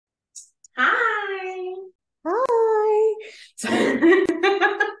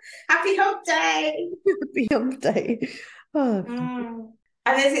Happy Hump Day. Happy Hump Day. Oh,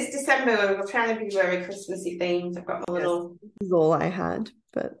 And as it's December, we're trying to be very Christmassy themed. I've got my yes, little, this is all I had,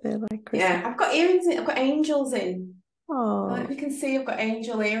 but they're like Christmas. yeah, I've got earrings in, I've got angels in. Oh, Like you can see, I've got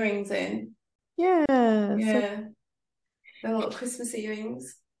angel earrings in. yeah. So, Yeah, the little Christmas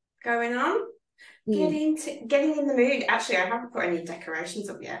earrings going on. mm, Getting in the mood. Actually, I haven't put any decorations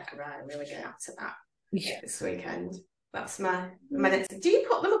up yet. Right, I'm really get out to that yeah. this weekend. That's my next. Do you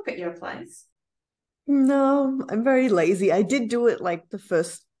put them up at your place? No, I'm very lazy. I did do it like the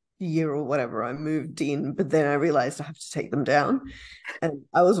first year or whatever I moved in, but then I realized I have to take them down. And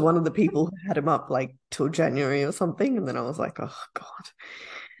I was one of the people who had them up like till January or something. And then I was like, oh God,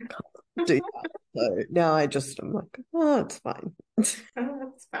 I can't do that. So now I'm like, oh, it's fine. Oh,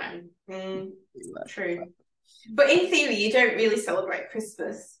 that's fine. True. But in theory, you don't really celebrate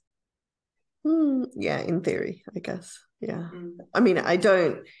Christmas. Yeah, in theory, I guess. Yeah. Mm. I mean, I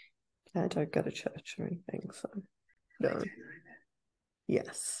don't go to church or anything, so no.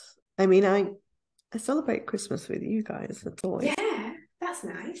 Yes. I mean, I celebrate Christmas with you guys. That's always. Yeah, that's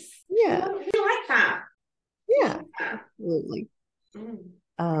nice. Yeah. You like that? Yeah. Like that? Absolutely.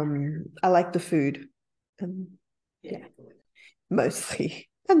 Mm. I like the food and Yeah. mostly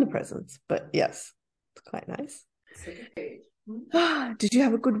and the presents, but yes, it's quite nice. So good food. Did you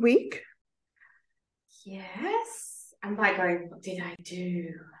have a good week? Yes. I'm like going, what did I do?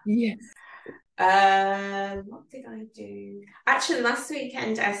 Yes. What did I do? Actually, last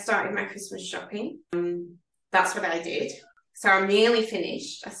weekend I started my Christmas shopping. That's what I did. So I'm nearly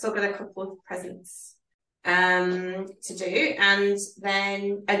finished. I still got a couple of presents to do,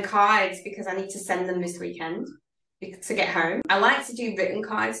 and cards because I need to send them this weekend to get home. I like to do written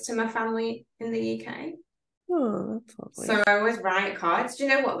cards to my family in the UK. Oh, that's lovely. So I always write cards. Do you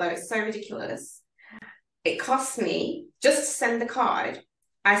know what though? It's so ridiculous. It costs me just to send the card.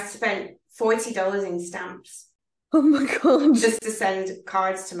 I spent $40 in stamps. Oh my God. Just to send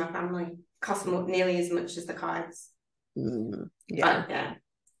cards to my family. Cost nearly as much as the cards. Yeah. Yeah.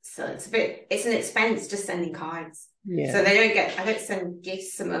 So it's an expense just sending cards. Yeah. So I don't send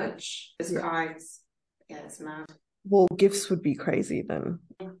gifts so much as cards. Yeah, it's mad. Well, gifts would be crazy then.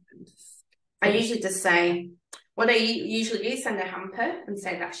 I usually just say, what I usually do, send a hamper and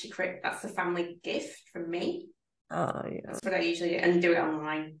say that's the family gift from me. Yeah. That's what I usually do, and do it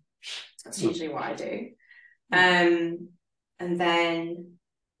online. That's usually what I do. And then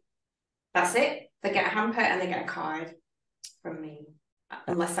that's it. They get a hamper and they get a card from me,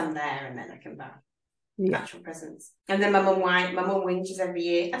 unless I'm there, and then I can buy actual presents. And then my mum whinges every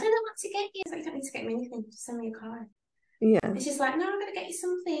year. I don't know what to get you. It's like, you don't need to get me anything. Just send me a card. Yeah. And she's like, no, I'm going to get you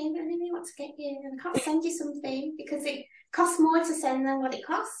something. I don't really know what to get you. And I can't send you something because it costs more to send than what it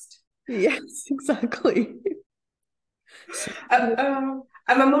cost. Yes, exactly. And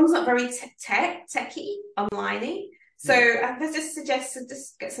my mum's not very techie, online-y. So I just suggested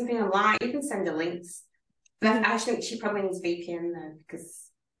just get something online. You can send her links. But I think she probably needs VPN though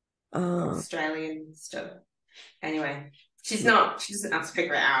because Australian stuff. Anyway, she doesn't have to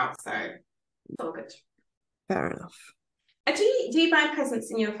figure it out, so it's all good. Fair enough. Do you buy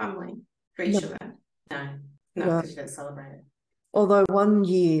presents in your family for each other? No, because you don't celebrate it. Although one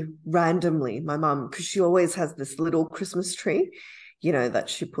year randomly, my mum, because she always has this little Christmas tree, that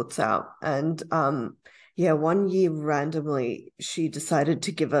she puts out. And one year randomly, she decided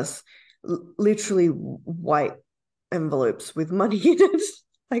to give us literally white envelopes with money in it,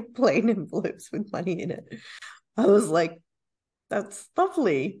 like plain envelopes with money in it. I was like, that's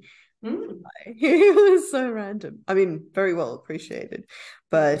lovely. It was so random. I mean, very well appreciated,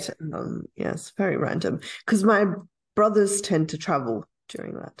 but yes, very random because my brothers tend to travel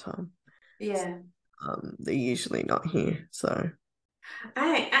during that time. Yeah. They're usually not here, so.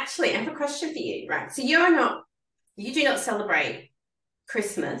 I have a question for you, right? So you do not celebrate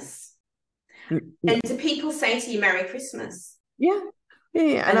Christmas, and do people say to you Merry Christmas? Yeah.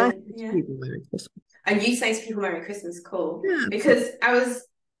 And I say to people Merry Christmas. And you say to people Merry Christmas, cool. Yeah, because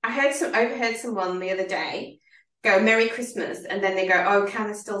I overheard someone the other day go Merry Christmas, and then they go, oh, can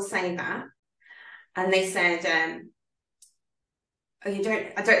I still say that? And they said, I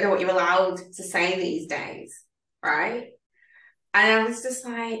don't know what you're allowed to say these days, right? And I was just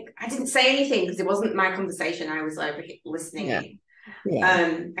like, I didn't say anything because it wasn't my conversation. I was over listening in.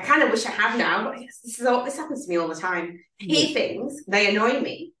 I kind of wish I had now, but this happens to me all the time. Hear things, they annoy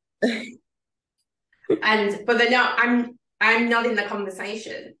me. But they're not, I'm not in the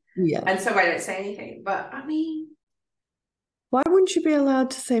conversation. Yeah. And so I don't say anything. But I mean, why wouldn't you be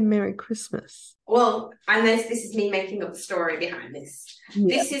allowed to say Merry Christmas? Well, and this is me making up the story behind this.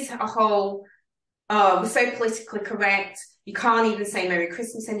 Yeah. This is a whole, we're so politically correct. you can't even say Merry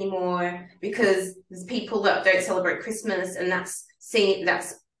Christmas anymore because there's people that don't celebrate Christmas, and that's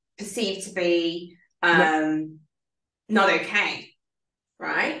perceived to be not okay,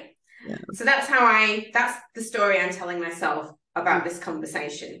 right? Yeah. So that's the story I'm telling myself about this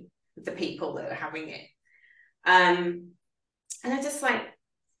conversation with the people that are having it. And I just like,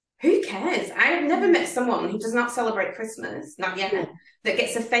 who cares? I've never met someone who does not celebrate Christmas, not yet, that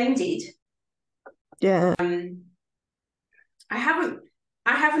gets offended. Yeah. I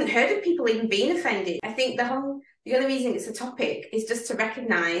haven't heard of people even being offended. I think the only reason it's a topic is just to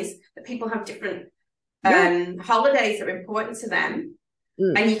recognise that people have different holidays that are important to them.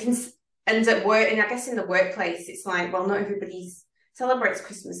 And you can, and at work, and I guess in the workplace, it's like, well, not everybody celebrates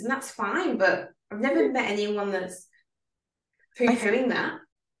Christmas, and that's fine, but I've never met anyone that's poo-pooing that.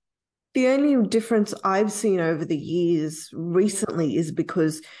 The only difference I've seen over the years recently is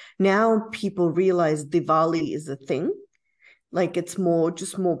because now people realize Diwali is a thing. Like it's more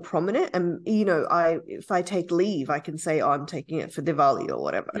prominent. And, you know, if I take leave, I can say, oh, I'm taking it for Diwali or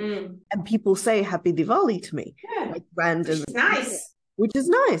whatever. And people say Happy Diwali to me. Like random. Which is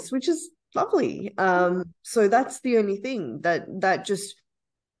nice, which is lovely. So that's the only thing that just,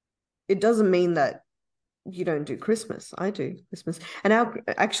 it doesn't mean that you don't do Christmas. I do Christmas. And at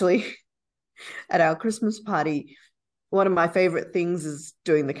our Christmas party, one of my favorite things is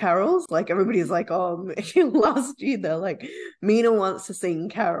doing the carols. Like everybody's like, oh, last year they're like, Meenal wants to sing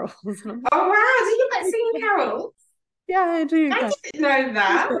carols. Oh wow, do you like singing carols? Yeah, I do. I didn't know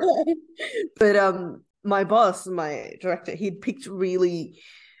that. But my boss, my director, he'd picked really,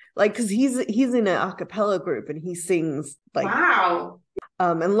 like, because he's in an a cappella group and he sings like, wow.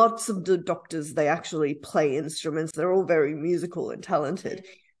 And lots of the doctors, they actually play instruments. They're all very musical and talented.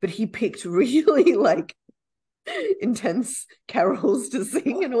 But he picked really like intense carols to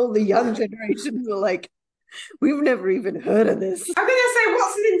sing, and all the young generations were like, we've never even heard of this. I'm gonna say,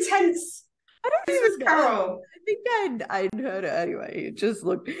 what's an intense Christmas carol? I think I'd heard it anyway. It just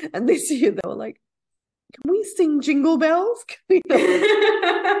looked, and this year they were like, can we sing Jingle Bells?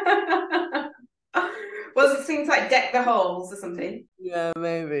 Was it things like Deck the Halls or something? Yeah,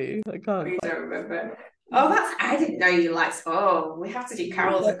 maybe. I can't. You don't remember. Oh, I didn't know you liked. Oh, we have to do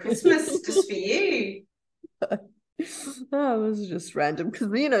carols at Christmas just for you. Oh, it was just random because,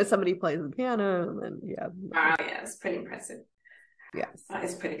 you know, somebody plays the piano and then Wow, yeah, it's pretty impressive. Yes, that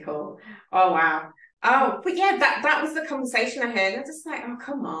is pretty cool. Oh wow. Oh, but yeah, that was the conversation I heard. I'm just like, oh,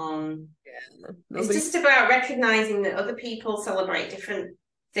 come on. It's just about recognizing that other people celebrate different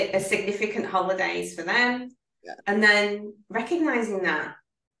significant holidays for them, and then recognizing that.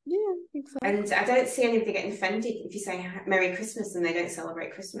 Yeah, exactly. And I don't see anybody getting offended if you say Merry Christmas and they don't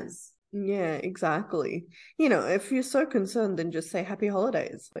celebrate Christmas. Yeah, exactly. You know, if you're so concerned, then just say Happy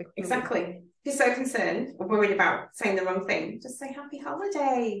Holidays. Like, exactly. If you're so concerned or worried about saying the wrong thing, just say Happy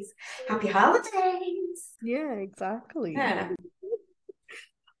Holidays. Happy Holidays. Yeah, exactly. Yeah.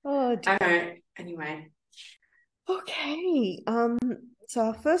 Oh, dear. I know. Anyway. Okay. So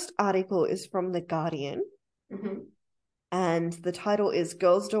our first article is from The Guardian. And the title is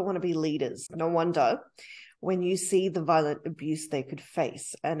Girls Don't Want to Be Leaders. No wonder when you see the violent abuse they could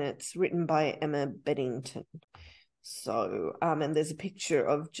face. And it's written by Emma Bennington. So, and there's a picture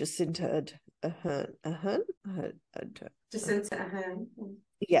of Jacinta Ahern. Jacinta Ahern.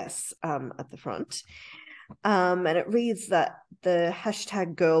 Yes, at the front. And it reads that the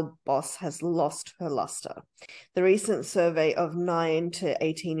hashtag girl boss has lost her luster. The recent survey of 9 to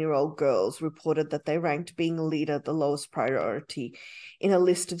 18-year-old girls reported that they ranked being a leader the lowest priority in a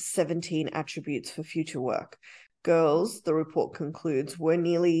list of 17 attributes for future work. Girls, the report concludes, were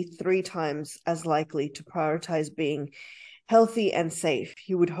nearly 3 times as likely to prioritize being healthy and safe,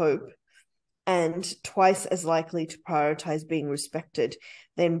 you would hope, and twice as likely to prioritize being respected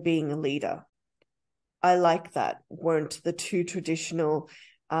than being a leader. I like that weren't the two traditional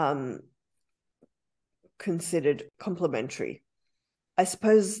considered complementary. I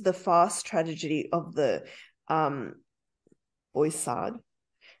suppose the fast tragedy of the Boysard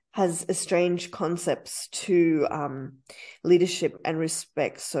has estranged concepts to leadership and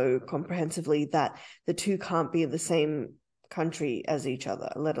respect so comprehensively that the two can't be in the same country as each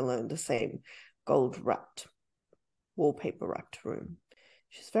other, let alone the same gold-wrapped, wallpaper-wrapped room.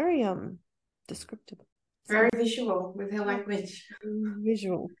 She's very descriptive. Very visual with her language.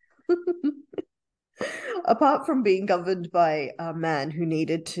 Visual. Apart from being governed by a man who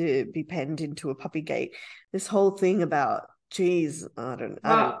needed to be penned into a puppy gate, this whole thing about, geez, I don't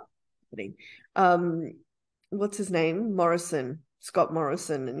know. What's his name? Scott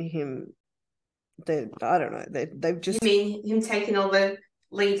Morrison, and him. I don't know. They've just. You mean him taking all the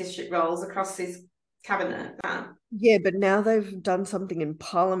leadership roles across his cabinet? Yeah, but now they've done something in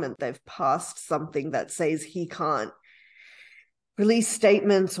Parliament. They've passed something that says he can't release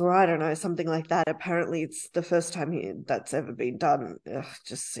statements, or I don't know, something like that. Apparently, it's the first time that's ever been done. Ugh,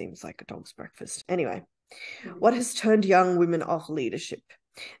 just seems like a dog's breakfast. Anyway, what has turned young women off leadership?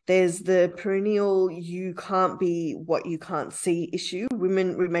 There's the perennial "you can't be what you can't see" issue.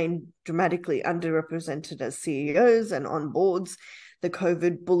 Women remain dramatically underrepresented as CEOs and on boards. The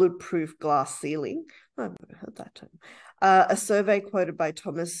COVID bulletproof glass ceiling. I've never heard that term. A survey quoted by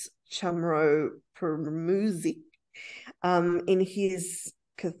Thomas Chamro Permuzzi in his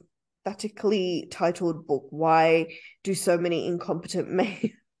pathetically titled book, "Why Do So Many Incompetent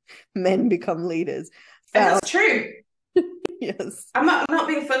Men Become Leaders?" And that's true. Yes. I'm not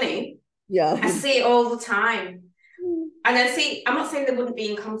being funny. Yeah. I see it all the time. And I'm not saying there wouldn't be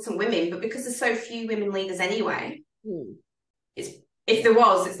incompetent women, but because there's so few women leaders anyway, if there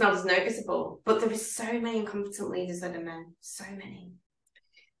was, it's not as noticeable. But there are so many incompetent leaders that are men. So many.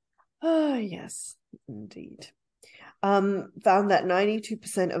 Oh, yes, indeed. Found that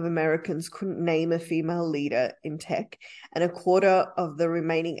 92% of Americans couldn't name a female leader in tech, and a quarter of the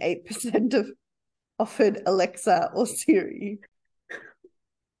remaining 8% of offered Alexa or Siri.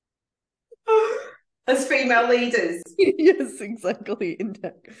 As female leaders. Yes, exactly, in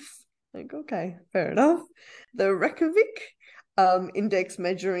tech. Like, okay, fair enough. The Reykjavik index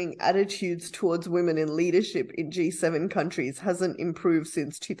measuring attitudes towards women in leadership in G7 countries hasn't improved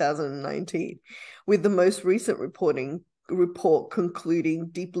since 2019, with the most recent report concluding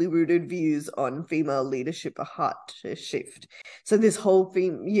deeply rooted views on female leadership are hard to shift. So this whole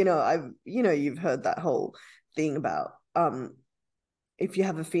theme, you've heard that whole thing about if you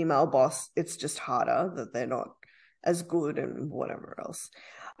have a female boss, it's just harder, that they're not as good and whatever else.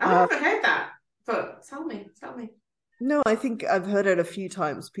 I haven't heard that, but tell me. No, I think I've heard it a few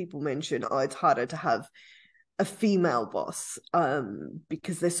times. People mention, it's harder to have a female boss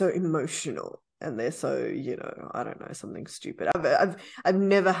because they're so emotional and they're so, I don't know, something stupid. I've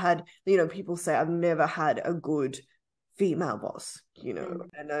never had, people say I've never had a good female boss,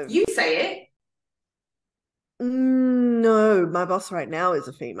 and you say it. No, my boss right now is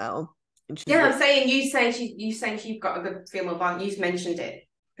a female. And I'm saying you saying you've got a good female boss. You've mentioned it.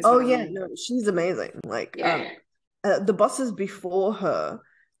 Oh yeah, no, she's amazing. Like, the bosses before her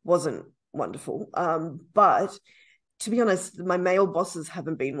wasn't wonderful. But to be honest, my male bosses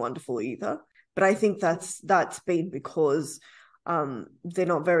haven't been wonderful either. But I think that's been because they're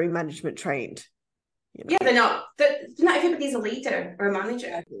not very management trained. Yeah, they're not. Not everybody's a leader or a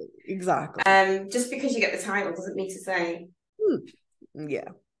manager. Exactly. Just because you get the title doesn't mean to say, yeah,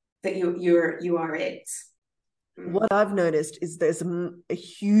 that you are it. What I've noticed is there's a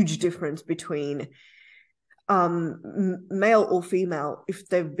huge difference between male or female if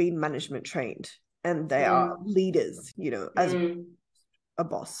they've been management trained and they are leaders, as a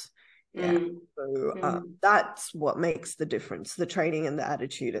boss. Yeah. So that's what makes the difference, the training and the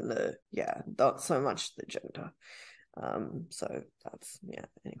attitude and not so much the gender. So that's,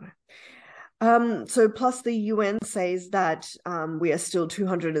 anyway. So plus the UN says that we are still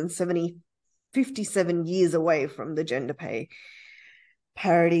 257 years away from the gender pay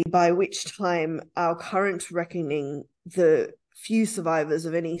parity, by which time our current reckoning, the few survivors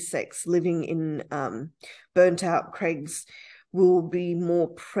of any sex living in burnt out Craigs will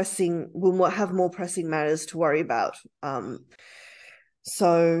have more pressing matters to worry about.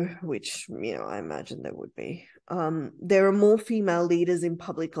 So, which, I imagine there would be. There are more female leaders in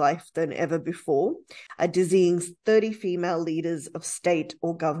public life than ever before. A dizzying 30 female leaders of state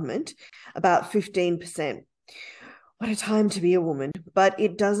or government, about 15%. What a time to be a woman. But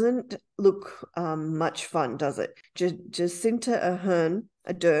it doesn't look much fun, does it? Jacinta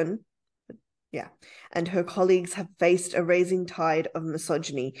Ardern, and her colleagues have faced a rising tide of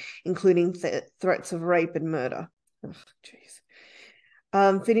misogyny, including threats of rape and murder. Oh, jeez.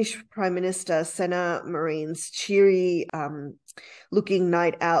 Finnish Prime Minister Sanna Marin's cheery looking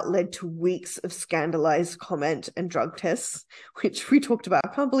night out led to weeks of scandalized comment and drug tests, which we talked about. I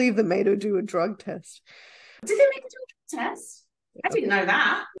can't believe they made her do a drug test. Did they make her do a drug test? I didn't know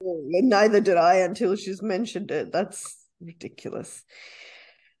that. Neither did I until she's mentioned it. That's ridiculous.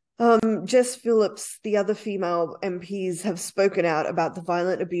 Jess Phillips, the other female MPs, have spoken out about the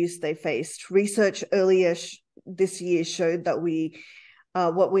violent abuse they faced. Research earlier this year showed that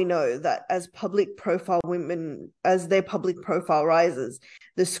what we know, that as their public profile rises,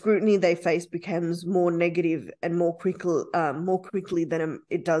 the scrutiny they face becomes more negative and more quickly than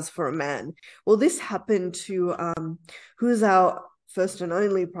it does for a man. Well, this happened to who's our first and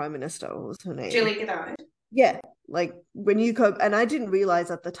only Prime Minister? What was her name? Julie Gillard. Yeah, Like when you go, and I didn't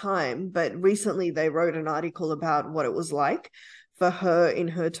realize at the time, but recently they wrote an article about what it was like for her in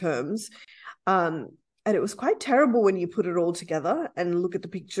her terms. And it was quite terrible when you put it all together and look at the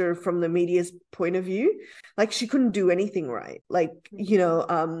picture from the media's point of view. Like she couldn't do anything right. Like, you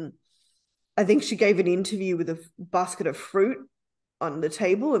know, I think she gave an interview with a basket of fruit on the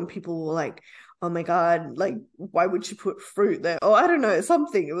table and people were like, oh my God, like, why would she put fruit there? Oh, I don't know,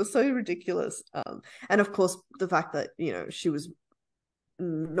 something. It was so ridiculous. And of course, the fact that, you know, she was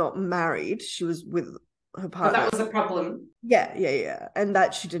not married, she was with her partner. Oh, that was a problem. Yeah. And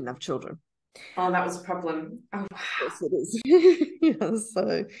that she didn't have children. Oh, that was a problem. Oh, wow. Yes, it is. Yeah,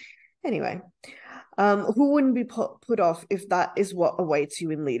 so anyway, who wouldn't be put off if that is what awaits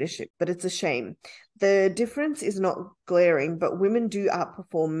you in leadership? But it's a shame. The difference is not glaring, but women do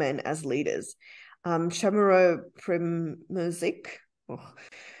outperform men as leaders. Shamaro Primozic,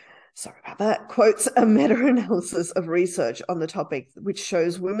 sorry about that, quotes a meta-analysis of research on the topic, which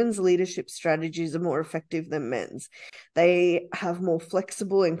shows women's leadership strategies are more effective than men's. They have more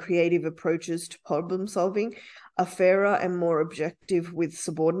flexible and creative approaches to problem solving, are fairer and more objective with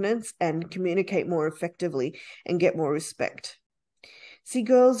subordinates, and communicate more effectively and get more respect. See,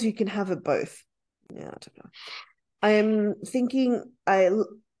 girls, you can have it both. Yeah, I don't know.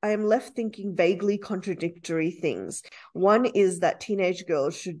 I am left thinking vaguely contradictory things. One is that teenage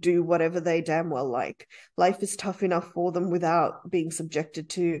girls should do whatever they damn well like. Life is tough enough for them without being subjected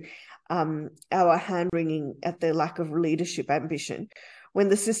to our hand-wringing at their lack of leadership ambition. When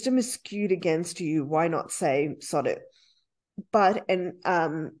the system is skewed against you, why not say, sod it? But an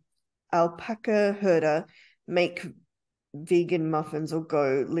alpaca herder make vegan muffins or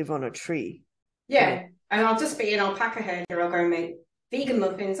go live on a tree. Yeah, and I'll just be an alpaca herder. I'll go and make vegan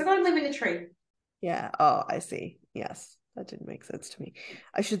muffins. I'll go and live in a tree. Yeah. Oh, I see. Yes, that didn't make sense to me.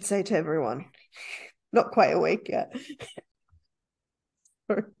 I should say to everyone, not quite awake yet.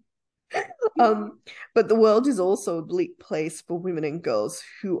 But the world is also a bleak place for women and girls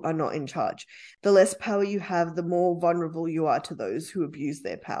who are not in charge. The less power you have, the more vulnerable you are to those who abuse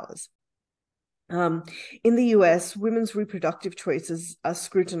their powers. In the US, women's reproductive choices are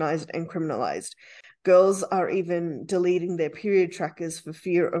scrutinized and criminalized. Girls are even deleting their period trackers for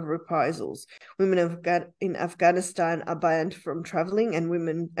fear of reprisals. Women in Afghanistan are banned from traveling, and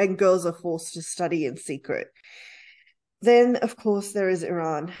women and girls are forced to study in secret. Then, of course, there is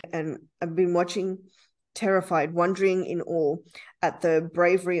Iran, and I've been watching terrified, wondering in awe at the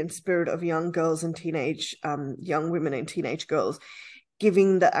bravery and spirit of young girls and young women and teenage girls,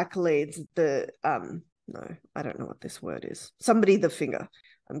 giving the accolades, no, I don't know what this word is. Somebody the finger,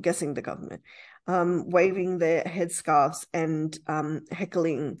 I'm guessing the government, waving their headscarves and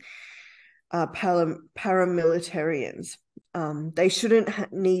heckling paramilitarians. They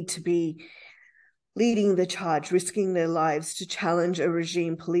shouldn't need to be leading the charge, risking their lives to challenge a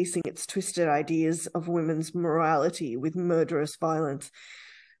regime policing its twisted ideas of women's morality with murderous violence.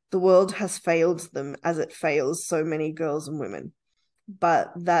 The world has failed them as it fails so many girls and women.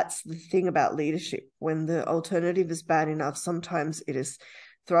 But that's the thing about leadership. When the alternative is bad enough, sometimes it is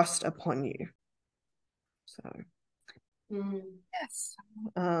thrust upon you. So, yes,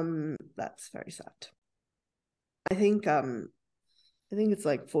 that's very sad. I think it's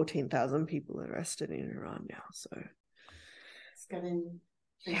like 14,000 people arrested in Iran now. So it's getting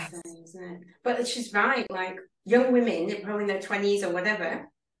insane, isn't it? But she's right. Like young women, probably in their 20s or whatever,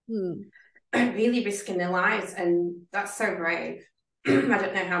 really risking their lives, and that's so brave. I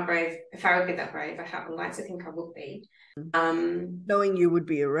don't know how brave. If I would be that brave, I would like to think I would be. Knowing you would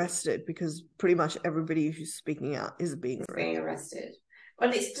be arrested, because pretty much everybody who's speaking out is being arrested.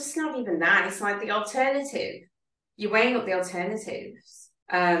 But it's just not even that. It's like the alternative. You're weighing up the alternatives.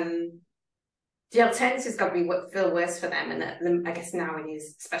 The alternatives got to feel worse for them, and I guess now it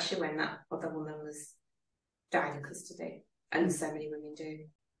is, especially when that other woman was died in custody, and so many women do.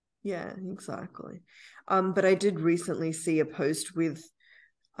 Yeah, exactly. But I did recently see a post with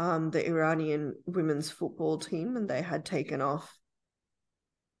the Iranian women's football team, and they had taken off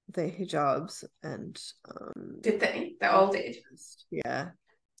their hijabs, and did they? They all did. Yeah,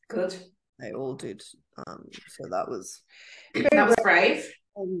 good. They all did. So that was brave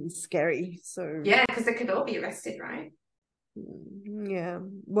and scary. So yeah, because they could all be arrested, right? Yeah.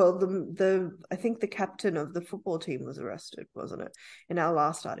 Well, the I think the captain of the football team was arrested, wasn't it, in our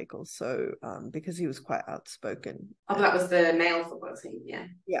last article? So because he was quite outspoken. Oh, that was the male football team. Yeah.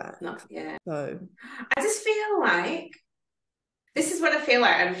 Yeah. Yeah. So I just feel like this is what I feel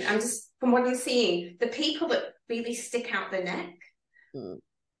like. I'm just, from what you're seeing, the people that really stick out the neck,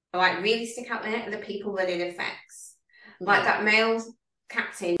 like really stick out the neck, are the people that it affects. Like that male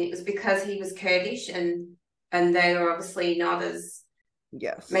captain, it was because he was Kurdish and and they are obviously not as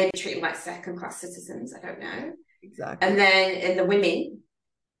Yes. maybe treated like second-class citizens. I don't know. Exactly. And then in the women,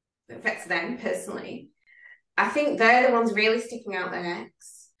 it affects them personally. I think they're the ones really sticking out their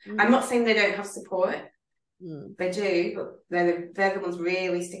necks. I'm not saying they don't have support. They do, but they're the ones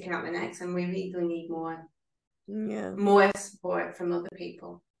really sticking out their necks, and we really need more support from other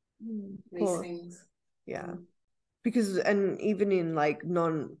people. These things. Yeah. Because, and even in like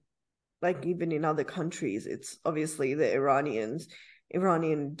even in other countries, it's obviously the Iranian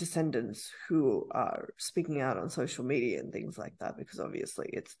descendants who are speaking out on social media and things like that, because obviously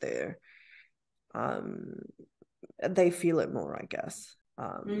it's their, they feel it more, I guess.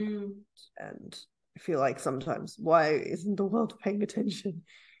 And I feel like sometimes, why isn't the world paying attention?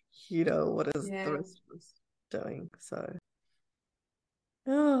 What is the rest of us doing? So,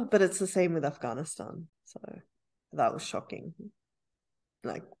 but it's the same with Afghanistan. So that was shocking,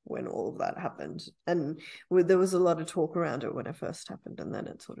 like when all of that happened, and there was a lot of talk around it when it first happened, and then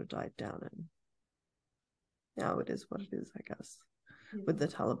it sort of died down, and now it is what it is, I guess, with the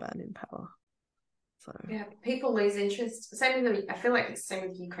Taliban in power. So people lose interest. Same with I feel like it's the same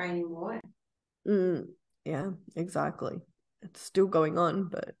with the Ukrainian war. Yeah, exactly. It's still going on,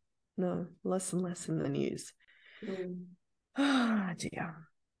 but no, less and less in the news. Oh dear.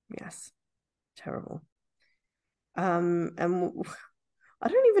 Yes, terrible. And I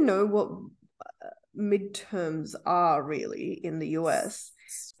don't even know what midterms are really in the US,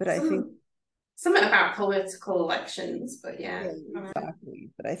 but I think something about political elections, but yeah,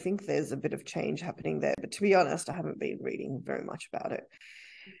 exactly. But I think there's a bit of change happening there. But to be honest, I haven't been reading very much about it.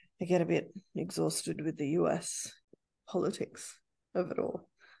 I get a bit exhausted with the US politics of it all.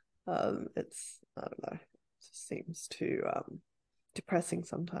 It's, I don't know, it just seems too depressing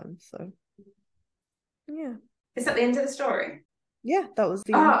sometimes. So yeah. Is that the end of the story? Yeah, that was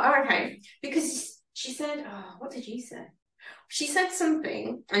the end. Okay. Because she said, what did you say? She said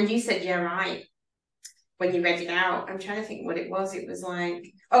something, and you said, yeah, right, when you read it out. I'm trying to think what it was. It was like,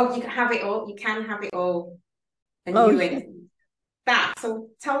 you can have it all. You can have it all. And you win. That. So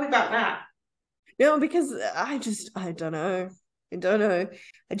tell me about that. No, because I don't know.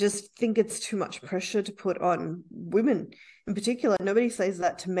 I just think it's too much pressure to put on women in particular. Nobody says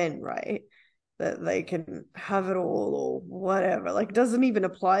that to men, right? That they can have it all or whatever. Like, it doesn't even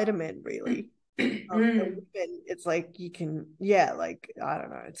apply to men, really. Women, it's like you can, like, I don't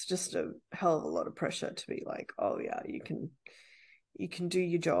know. It's just a hell of a lot of pressure to be like, oh yeah, you can do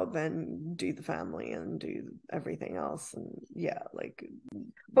your job and do the family and do everything else, and like.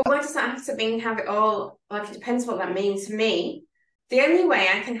 But why does that have to mean have it all? Like, it depends what that means to me. The only way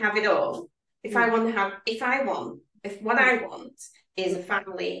I can have it all, if what I want is a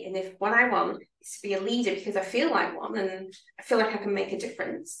family, and if what I want is to be a leader because I feel like one and I feel like I can make a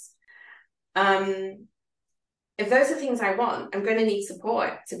difference. If those are things I want, I'm going to need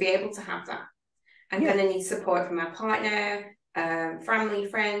support to be able to have that. I'm going to need support from my partner, family,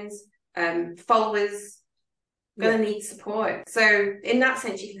 friends, followers. Going to need support. So in that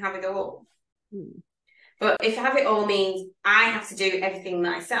sense, you can have it all. But if have it all means I have to do everything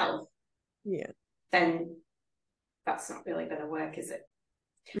myself, then that's not really going to work, is it?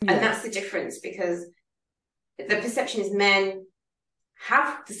 And that's the difference, because the perception is men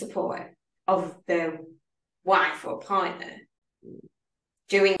have the support of their wife or partner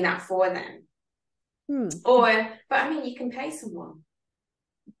doing that for them. But I mean, you can pay someone.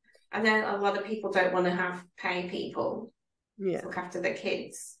 I know a lot of people don't want to pay people to look after their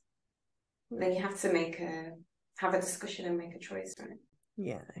kids. Then you have to have a discussion and make a choice, right?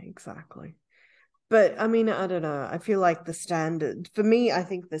 Yeah, exactly. But I mean, I don't know. I feel like for me, I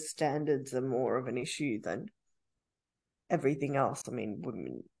think the standards are more of an issue than everything else. I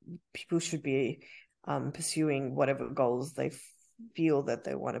mean, people should be pursuing whatever goals they feel that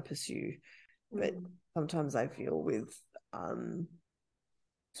they want to pursue. But sometimes I feel with,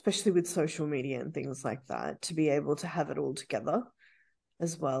 especially with social media and things like that, to be able to have it all together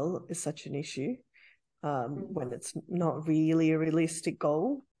as well is such an issue when it's not really a realistic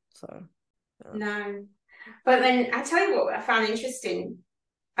goal. So no, but then I tell you what I found interesting.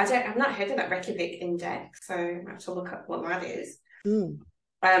 I've not heard of that Reykjavik index, so I have to look up what that is.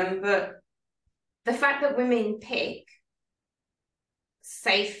 But the fact that women pick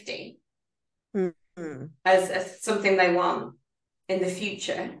safety as something they want in the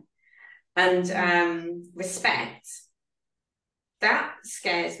future, and respect, that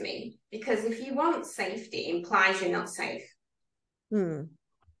scares me, because if you want safety, it implies you're not safe.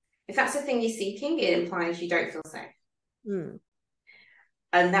 If that's the thing you're seeking, it implies you don't feel safe.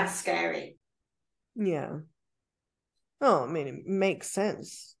 And that's scary. Yeah. Oh, I mean, it makes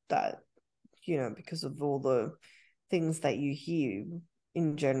sense that you know, because of all the things that you hear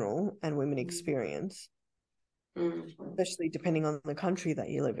in general and women experience, especially depending on the country that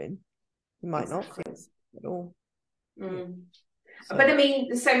you live in. You might not feel safe at all. So. But I mean,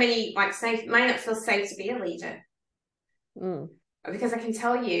 there's so many, like, safe, might not feel safe to be a leader. Because I can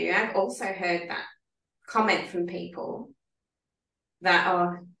tell you, I've also heard that comment from people that,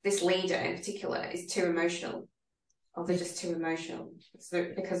 oh, this leader in particular is too emotional, or they're just too emotional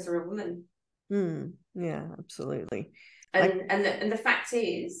because they're a woman. Yeah, absolutely. And the fact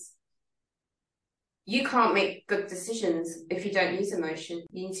is, you can't make good decisions if you don't use emotion.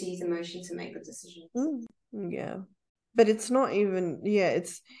 You need to use emotion to make good decisions. Yeah. But it's not even,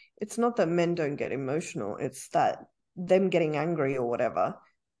 it's not that men don't get emotional. It's that them getting angry or whatever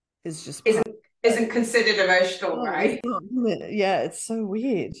is just isn't considered emotional, right? Yeah, it's so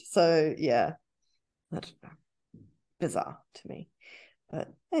weird. So yeah, I don't know. Bizarre to me.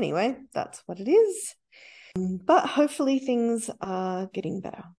 But anyway, that's what it is. But hopefully things are getting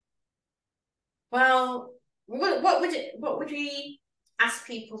better. Well, what would we ask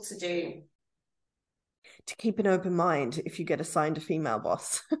people to do? To keep an open mind if you get assigned a female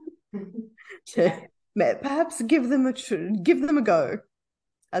boss. To perhaps give them a go,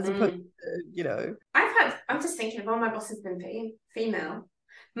 as opposed to, you know. I'm just thinking, all my bosses have been female.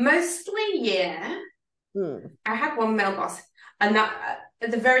 Mostly, yeah. I had one male boss, and that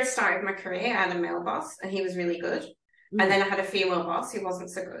at the very start of my career, I had a male boss, and he was really good. And then I had a female boss who wasn't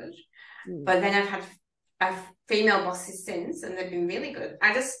so good. But then I've had female bosses since, and they've been really good.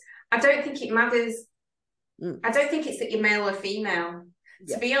 I don't think it matters. I don't think it's that you're male or female.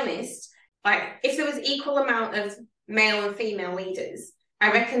 To be honest, like, if there was equal amount of male and female leaders,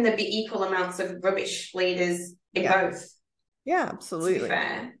 I reckon there'd be equal amounts of rubbish leaders in both. Yeah, absolutely. To be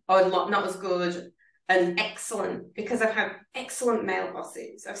fair, or not as good and excellent, because I've had excellent male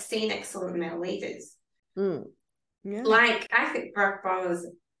bosses. I've seen excellent male leaders. Like, I think Barack Obama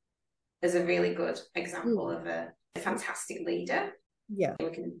is a really good example of a fantastic leader. Yeah.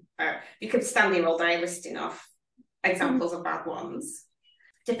 You could stand here all day listing off examples of bad ones.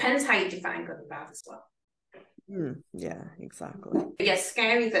 Depends how you define good and bad as well. Yeah, exactly. But yeah,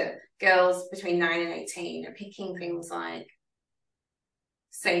 scary that girls between 9 and 18 are picking things like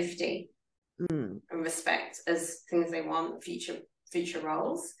safety and respect as things they want, future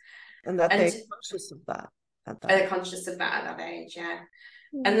roles. And that they're conscious of that. They're conscious of that at that age, yeah.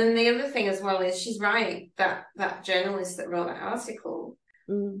 And then the other thing as well is, she's right, that journalist that wrote that article,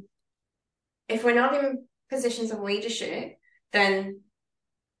 if we're not in positions of leadership, then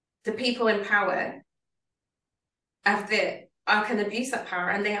the people in power can abuse that power,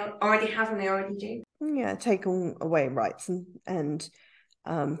 and they already have, and they already do. Yeah, take away rights and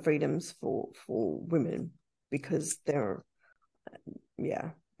freedoms for women, because there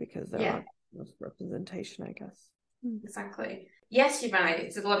aren't enough representation, I guess. Exactly. Yes, you're right.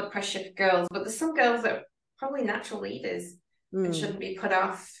 It's a lot of pressure for girls, but there's some girls that are probably natural leaders and shouldn't be put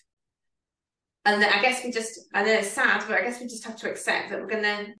off. And then I guess I know it's sad, but I guess we just have to accept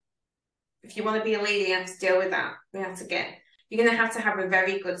that if you want to be a leader, you have to deal with that. You're going to have to have a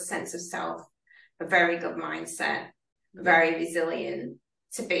very good sense of self, a very good mindset, very resilient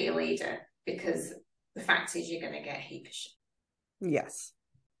to be a leader, because the fact is you're going to get a heap of shit. Yes.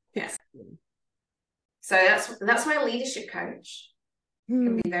 Yeah. So that's why a leadership coach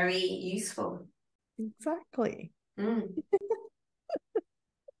can be very useful. Exactly.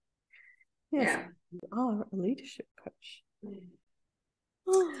 Yeah. You are a leadership coach.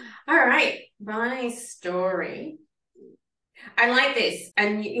 All right. My story. I like this.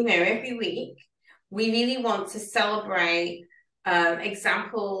 And, every week we really want to celebrate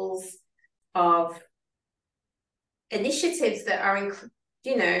examples of initiatives that are,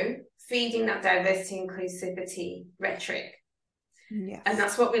 feeding that diversity, inclusivity rhetoric. Yes. And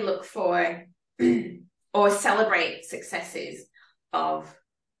that's what we look for, or celebrate successes of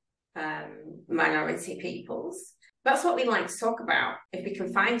minority peoples. That's what we like to talk about, if we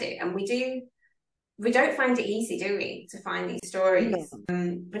can find it. And we don't find it easy, do we, to find these stories?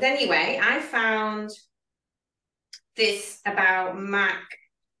 No. But anyway, I found this about MAC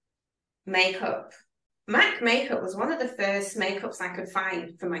makeup. MAC makeup was one of the first makeups I could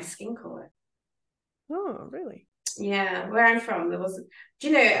find for my skin colour. Oh, really? Yeah, where I'm from, there wasn't...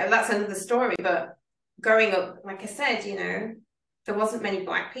 that's another story, but growing up, like I said, there wasn't many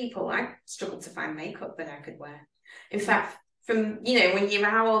black people. I struggled to find makeup that I could wear. In fact, from,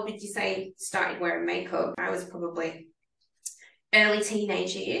 how old did you say started wearing makeup? I was probably early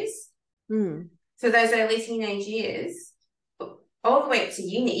teenage years. So those early teenage years, all the way up to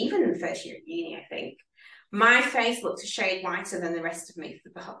uni, even the first year of uni, I think, my face looked a shade whiter than the rest of me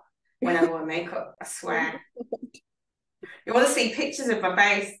when I wore makeup, I swear. You want to see pictures of my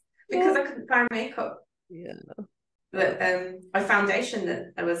face because I couldn't find makeup. Yeah. But a foundation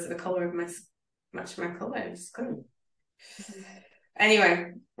that was the colour of matched my colour. I just couldn't.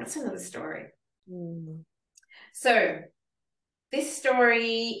 Anyway, that's another story. So this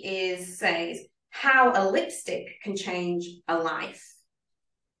story says how a lipstick can change a life.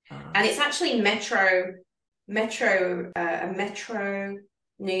 And it's actually a Metro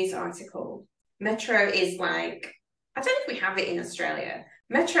news article. Metro is like, I don't know if we have it in Australia.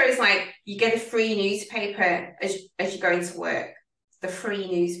 Metro is like you get a free newspaper as you go into work. The free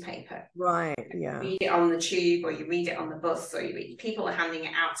newspaper. Right, yeah. You read it on the tube or you read it on the bus or people are handing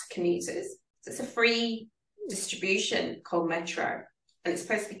it out to commuters. So it's a free distribution called Metro. And it's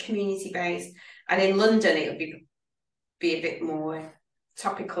supposed to be community-based. And in London, it would be a bit more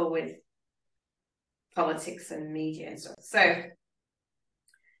topical with politics and media and stuff. So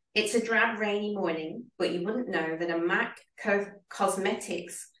it's a drab, rainy morning, but you wouldn't know that a MAC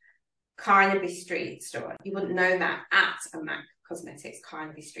Cosmetics Carnaby Street store. You wouldn't know that at a MAC Cosmetics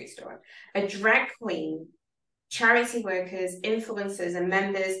Carnaby Street store. A drag queen, charity workers, influencers, and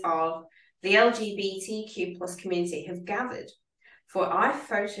members of the LGBTQ+ community have gathered for our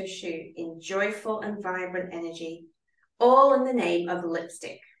photo shoot in joyful and vibrant energy, all in the name of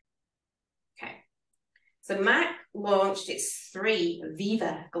lipstick. Okay. So MAC launched its 3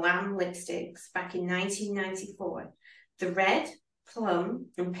 Viva Glam lipsticks back in 1994. The red, plum,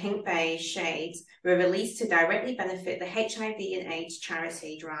 and pink beige shades were released to directly benefit the HIV and AIDS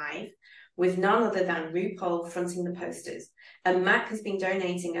charity drive, with none other than RuPaul fronting the posters. And MAC has been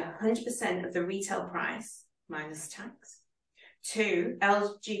donating 100% of the retail price, minus tax, to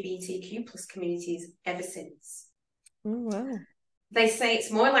LGBTQ+ communities ever since. Oh, wow. They say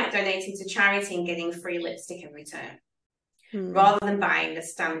it's more like donating to charity and getting free lipstick in return, rather than buying a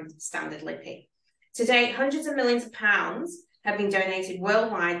standard lippy. To date, hundreds of millions of pounds have been donated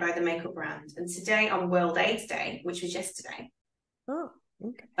worldwide by the makeup brand. And today, on World AIDS Day, which was yesterday. Oh,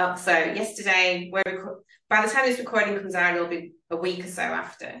 okay. So yesterday, by the time this recording comes out, it'll be a week or so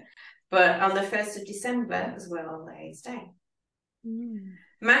after. But on the 1st of December was World AIDS Day.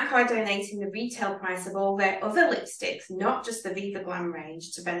 MAC are donating the retail price of all their other lipsticks, not just the Viva Glam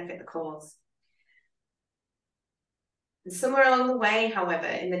range, to benefit the cause. And somewhere along the way, however,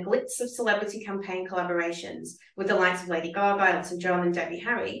 in the glitz of celebrity campaign collaborations with the likes of Lady Gaga, Elton John, and Debbie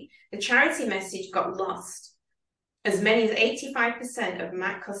Harry, the charity message got lost. As many as 85% of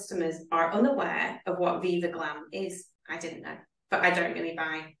MAC customers are unaware of what Viva Glam is. I didn't know, but I don't really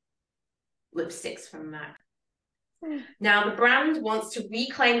buy lipsticks from MAC. Now, the brand wants to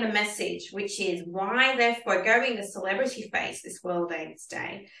reclaim the message, which is why they're foregoing a celebrity face this World AIDS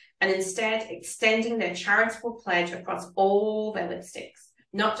Day, and instead extending their charitable pledge across all their lipsticks,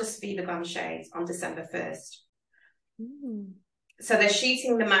 not just Viva Glam shades, on December 1st. So they're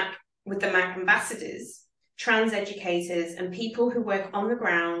shooting with the MAC ambassadors, trans educators, and people who work on the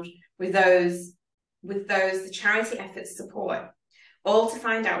ground with those the charity efforts support, all to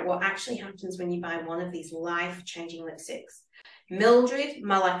find out what actually happens when you buy one of these life-changing lipsticks. Mildred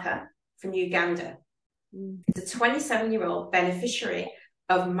Maleka from Uganda is a 27-year-old beneficiary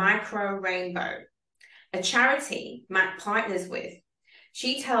of Micro Rainbow, a charity MAC partners with.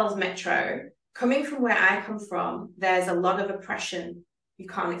 She tells Metro, coming from where I come from, there's a lot of oppression. You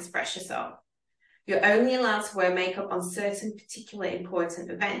can't express yourself. You're only allowed to wear makeup on certain particular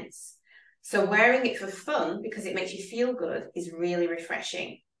important events. So wearing it for fun, because it makes you feel good, is really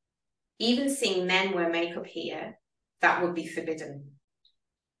refreshing. Even seeing men wear makeup here, that would be forbidden.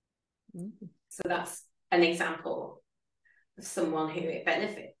 So that's an example of someone who it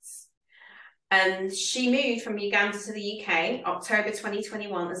benefits. And she moved from Uganda to the UK, October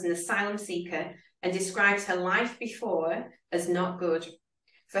 2021, as an asylum seeker, and describes her life before as not good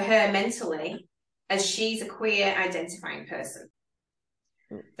for her mentally, as she's a queer identifying person.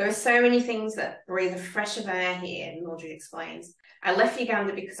 There are so many things that breathe a fresh of air here, Mildred explains. I left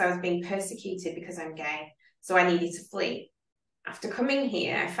Uganda because I was being persecuted because I'm gay, so I needed to flee. After coming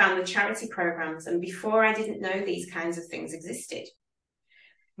here, I found the charity programs, and before I didn't know these kinds of things existed.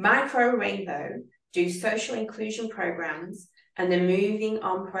 Micro Rainbow do social inclusion programs and the Moving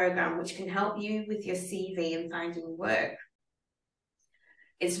On program, which can help you with your CV and finding work.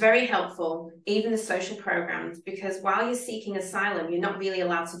 It's very helpful, even the social programs, because while you're seeking asylum, you're not really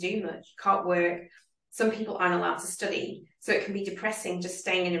allowed to do much. You can't work. Some people aren't allowed to study. So it can be depressing just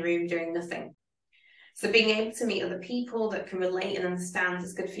staying in a room doing nothing. So being able to meet other people that can relate and understand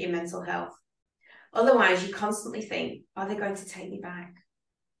is good for your mental health. Otherwise, you constantly think, are they going to take me back?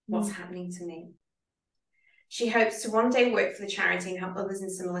 What's happening to me? She hopes to one day work for the charity and help others in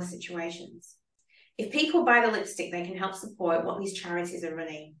similar situations. If people buy the lipstick, they can help support what these charities are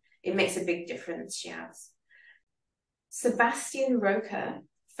running. It makes a big difference, she adds. Sebastian Roker,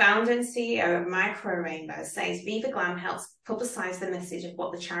 founder and CEO of Micro Rainbow, says Viva Glam helps publicise the message of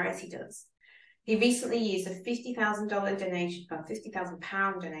what the charity does. He recently used a £50,000 donation,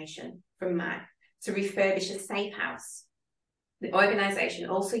 £50,000 donation from MAC to refurbish a safe house. The organisation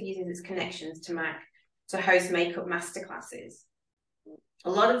also uses its connections to MAC to host makeup masterclasses.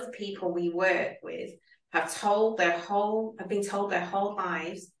 A lot of the people we work with have been told their whole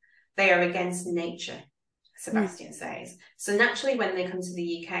lives they are against nature, Sebastian says. So naturally, when they come to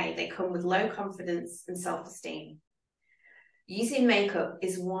the UK, they come with low confidence and self-esteem. Using makeup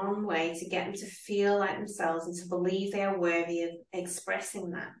is one way to get them to feel like themselves and to believe they are worthy of expressing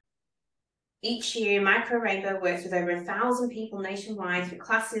that. Each year, Micro Rainbow works with over 1,000 people nationwide through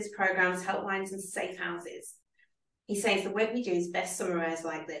classes, programs, helplines, and safe houses. He says the work we do is best summarised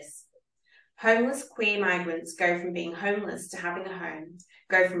like this. Homeless queer migrants go from being homeless to having a home,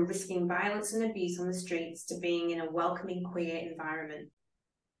 go from risking violence and abuse on the streets to being in a welcoming queer environment.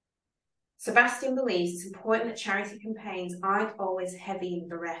 Sebastian believes it's important that charity campaigns aren't always heavy and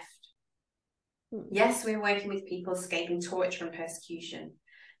bereft. Yes, we're working with people escaping torture and persecution,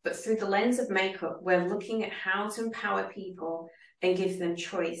 but through the lens of makeup, we're looking at how to empower people and give them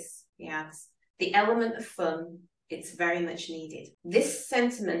choice, he adds. The element of fun, it's very much needed. This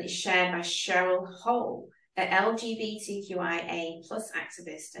sentiment is shared by Cheryl Hole, an LGBTQIA+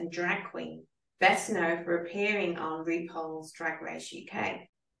 activist and drag queen, best known for appearing on RuPaul's Drag Race UK.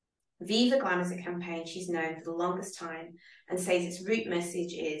 Viva Glam is a campaign she's known for the longest time and says its root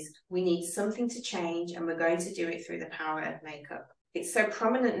message is, we need something to change and we're going to do it through the power of makeup. It's so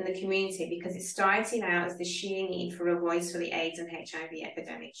prominent in the community because it started out as the sheer need for a voice for the AIDS and HIV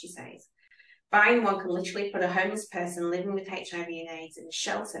epidemic, she says. Buying one can literally put a homeless person living with HIV and AIDS in a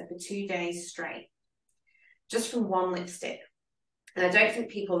shelter for 2 days straight, just from one lipstick. And I don't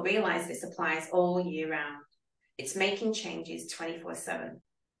think people realise this applies all year round. It's making changes 24/7.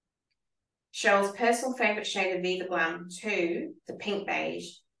 Cheryl's personal favourite shade of Viva Glam 2, the pink beige,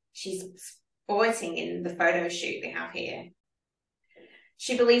 she's sporting in the photo shoot they have here.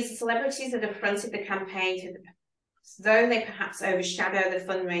 She believes the celebrities that have fronted the campaign, though they perhaps overshadow the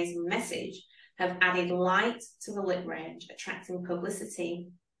fundraising message, have added light to the lip range, attracting publicity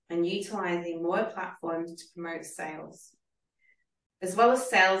and utilising more platforms to promote sales. As well as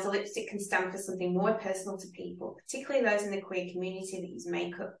sales, the lipstick can stand for something more personal to people, particularly those in the queer community that use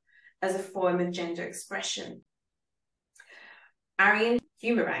makeup as a form of gender expression. Arian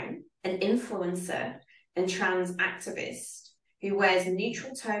Humarang, an influencer and trans activist who wears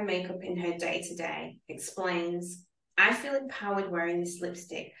neutral tone makeup in her day-to-day, explains, I feel empowered wearing this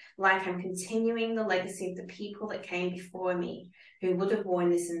lipstick, like I'm continuing the legacy of the people that came before me who would have worn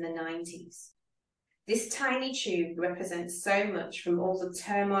this in the 90s. This tiny tube represents so much from all the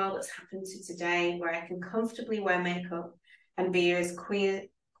turmoil that's happened to today, where I can comfortably wear makeup and be as queer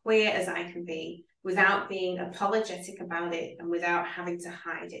as I can be without being apologetic about it and without having to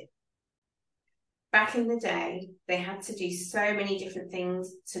hide it. Back in the day, they had to do so many different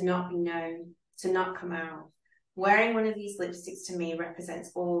things to not be known, to not come out. Wearing one of these lipsticks to me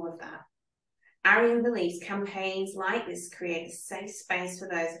represents all of that. Arian believes campaigns like this create a safe space for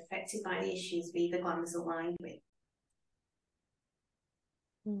those affected by the issues Viva Glam is aligned with.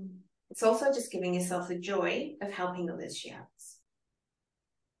 It's also just giving yourself the joy of helping others, she adds.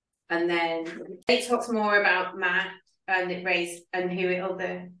 And then it talks more about Matt and it raised and who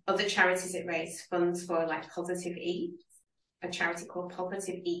other charities it raised funds for, like Positive East, a charity called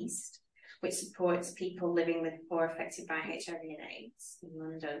Positive East, which supports people living with or affected by HIV and AIDS in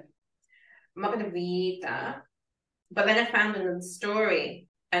London. I'm not going to read that, but then I found another story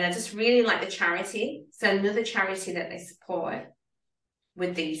and I just really like the charity. So another charity that they support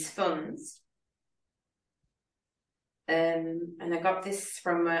with these funds. And I got this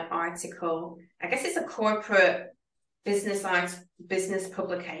from an article, I guess it's a corporate business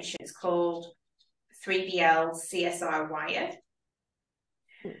publication. It's called 3BL CSR Wire.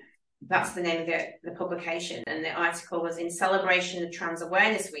 That's the name of the publication. And the article was in celebration of Trans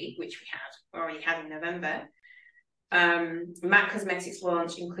Awareness Week, which we already had in November. MAC Cosmetics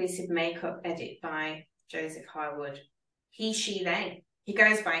launched Inclusive Makeup Edit by Joseph Harwood. He, she, they. He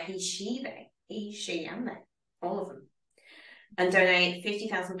goes by he, she, they. He, she, and they. All of them. And donate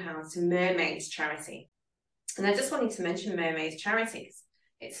 £50,000 to Mermaids charity. And I just wanted to mention Mermaids charities.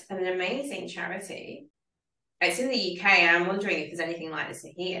 It's an amazing charity. It's in the UK, and I'm wondering if there's anything like this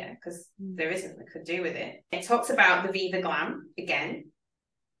in here, because there isn't that could do with it. It talks about the Viva Glam again,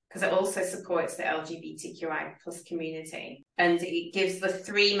 because it also supports the LGBTQI plus community. And it gives the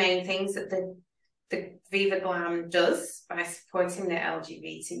three main things that the Viva Glam does by supporting the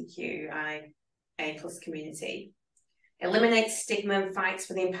LGBTQIA plus community. Eliminates stigma and fights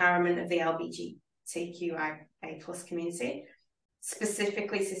for the empowerment of the LGBTQIA plus community,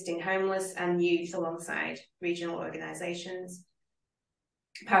 specifically assisting homeless and youth alongside regional organisations.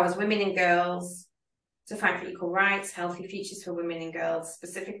 Empowers women and girls to fight for equal rights, healthy futures for women and girls,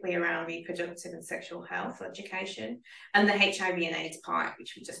 specifically around reproductive and sexual health education, and the HIV and AIDS part,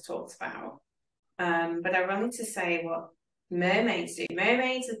 which we just talked about. But I wanted to say what mermaids do.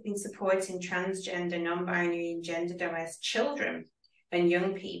 Mermaids have been supporting transgender, non-binary and gender-diverse children and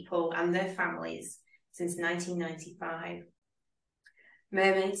young people and their families since 1995.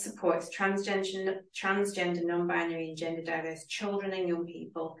 Mermaids supports transgender, non-binary and gender-diverse children and young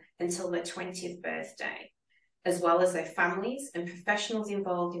people until their 20th birthday, as well as their families and professionals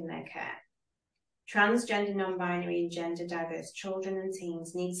involved in their care. Transgender, non-binary and gender-diverse children and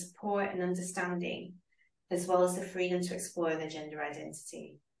teens need support and understanding, as well as the freedom to explore their gender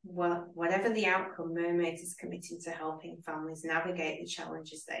identity. Well, whatever the outcome, Mermaids is committed to helping families navigate the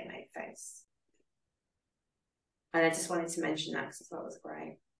challenges they may face. And I just wanted to mention that because I thought it was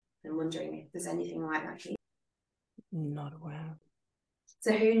great. I'm wondering if there's anything like that here. Not aware.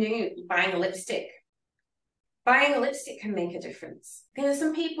 So who knew buying a lipstick? Buying a lipstick can make a difference. You know,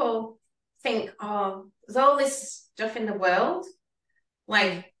 some people think, oh, there's all this stuff in the world.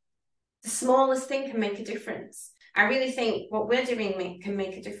 Like, the smallest thing can make a difference. I really think what we're doing can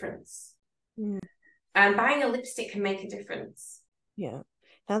make a difference. And buying a lipstick can make a difference. Yeah.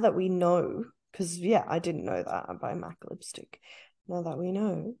 Now that we know, because, yeah, I didn't know that I buy MAC lipstick. Now that we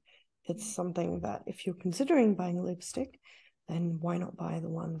know, it's something that if you're considering buying a lipstick, then why not buy the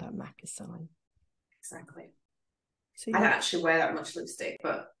one that MAC is selling? Exactly. So, I don't actually wear that much lipstick,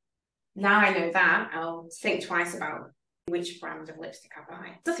 but now I know that, I'll think twice about which brand of lipstick I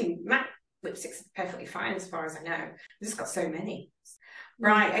buy. Nothing, MAC lipsticks are perfectly fine as far as I know. I've just got so many.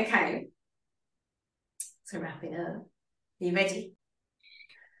 Right, okay. So wrapping up. Are you ready?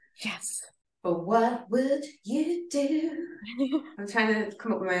 yes. But what would you do? I'm trying to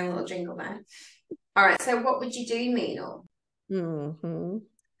come up with my own little jingle there. All right, so what would you do, Meenal? Mm-hmm.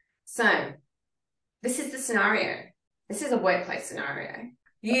 So this is the scenario. This is a workplace scenario.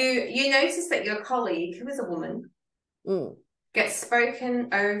 You notice that your colleague, who is a woman, gets spoken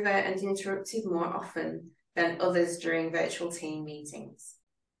over and interrupted more often than others during virtual team meetings.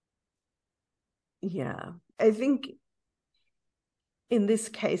 Yeah, I think in this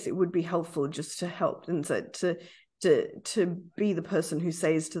case, it would be helpful just to help and to be the person who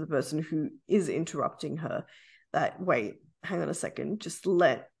says to the person who is interrupting her that, wait, hang on a second, just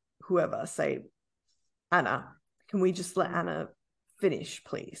let whoever say, Anna, can we just let Anna finish,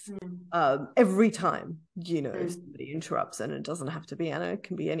 please? Every time, somebody interrupts, and it doesn't have to be Anna, it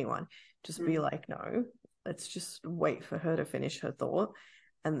can be anyone. Just be like, no, let's just wait for her to finish her thought,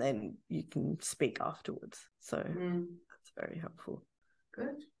 and then you can speak afterwards. So that's very helpful.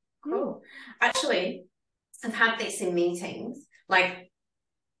 Good. Cool. Actually, I've had this in meetings. Like,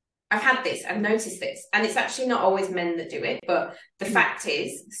 I've noticed this, and it's actually not always men that do it, but the fact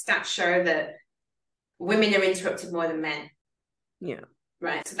is, stats show that women are interrupted more than men. Yeah.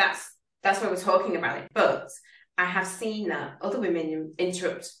 Right. So that's why we're talking about it. But I have seen that other women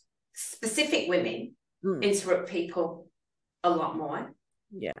specific women interrupt people a lot more.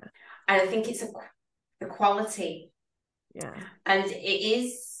 Yeah. And I think it's a quality. Yeah. And it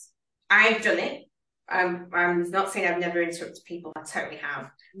is, I've done it. I'm not saying I've never interrupted people, I totally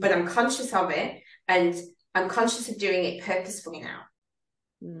have. But I'm conscious of it, and I'm conscious of doing it purposefully now.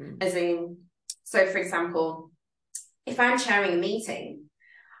 As in, so for example, if I'm chairing a meeting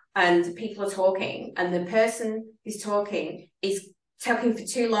and people are talking and the person who's talking is talking for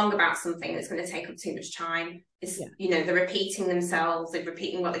too long about something that's going to take up too much time, they're repeating themselves, they're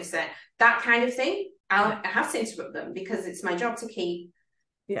repeating what they've said, that kind of thing, I have to interrupt them because it's my job to keep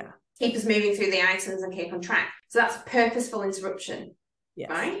us moving through the items and keep on track. So that's purposeful interruption,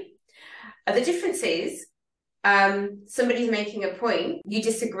 right? The difference is somebody's making a point, you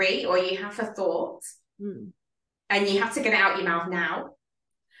disagree or you have a thought, and you have to get it out your mouth now,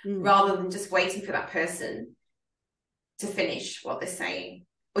 rather than just waiting for that person to finish what they're saying.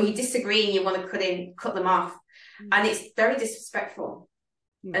 Or you disagree and you want to cut them off. And it's very disrespectful.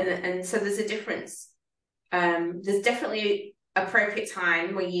 And so there's a difference. There's definitely appropriate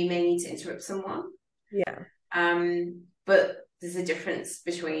time where you may need to interrupt someone. But there's a difference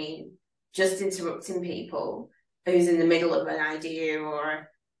between just interrupting people who's in the middle of an idea or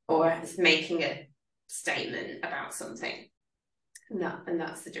making a statement about something. And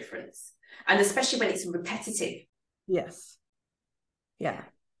that's the difference. And especially when it's repetitive. Yes. Yeah.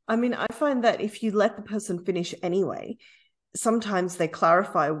 I mean, I find that if you let the person finish anyway, sometimes they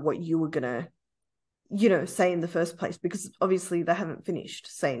clarify what you were going to, you know, say in the first place, because obviously they haven't finished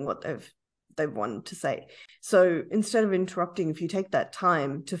saying what they've wanted to say. So instead of interrupting, if you take that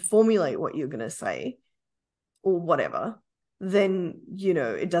time to formulate what you're going to say or whatever, then, you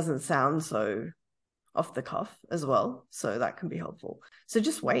know, it doesn't sound so off the cuff as well. So that can be helpful. So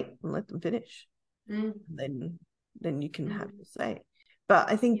just wait and let them finish. Then you can have your say.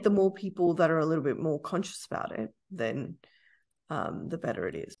 But I think the more people that are a little bit more conscious about it, then the better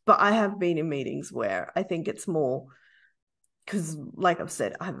it is. But I have been in meetings where I think it's more, because like I've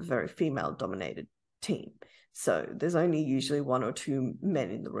said, I have a very female dominated team. So there's only usually one or two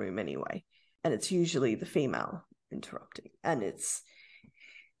men in the room anyway. And it's usually the female interrupting. And it's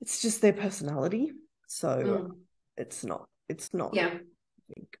just their personality. So it's not yeah,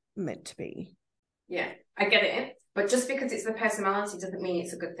 I think, meant to be. Yeah, I get it. But just because it's the personality doesn't mean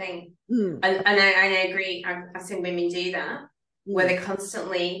it's a good thing. And I agree. I've seen women do that, where they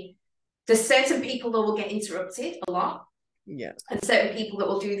constantly, there's certain people that will get interrupted a lot. Yeah. And certain people that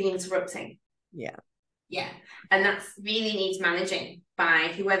will do the interrupting. Yeah. Yeah. And that's really needs managing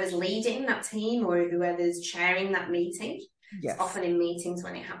by whoever's leading that team or whoever's chairing that meeting. Yes. It's often in meetings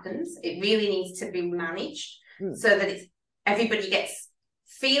when it happens. It really needs to be managed so that everybody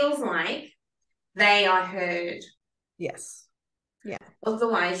feels like they are heard. Yes. Yeah.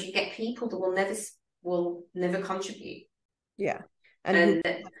 Otherwise, you get people that will never contribute. Yeah. And who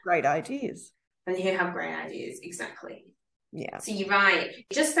have great ideas. And who have great ideas, exactly. Yeah. So you're right. It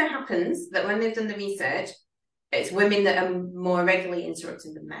just so happens that when they've done the research, it's women that are more regularly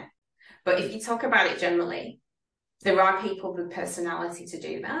interrupted than men. But if you talk about it generally, there are people with personality to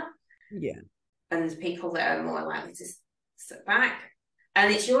do that. Yeah. And people that are more likely to sit back.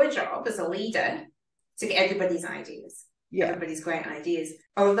 And it's your job as a leader to get everybody's ideas. Yeah. Everybody's great ideas.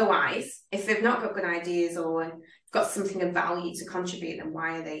 Otherwise, if they've not got good ideas or got something of value to contribute, then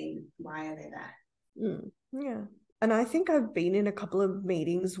why are they there? Yeah. And I think I've been in a couple of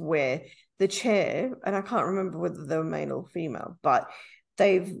meetings where the chair, and I can't remember whether they were male or female, but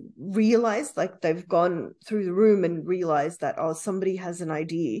they've realized, like they've gone through the room and realized that, oh, somebody has an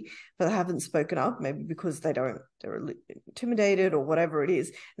idea, but they haven't spoken up, maybe because they're intimidated or whatever it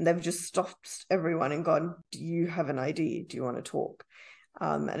is. And they've just stopped everyone and gone, do you have an idea? Do you want to talk?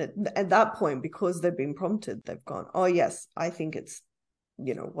 And at that point, because they've been prompted, they've gone, oh, yes, I think it's,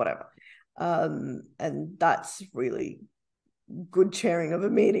 you know, whatever. And that's really good chairing of a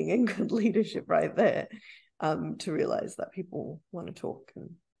meeting and good leadership right there, to realize that people want to talk.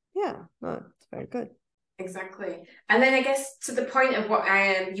 And it's very good. Exactly. And then I guess to the point of what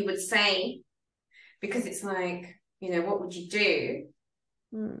you would say, because it's like, you know, what would you do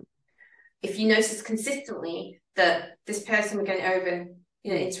if you notice consistently that this person were getting over,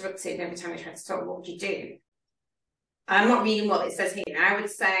 you know, interrupted every time they tried to talk? What would you do? I'm not reading what it says here. I would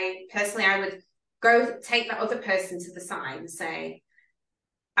say, personally, I would go take that other person to the side and say,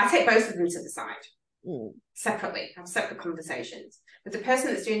 I take both of them to the side separately, have separate conversations. But the person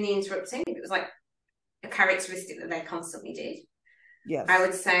that's doing the interrupting, if it was like a characteristic that they constantly did, yes, I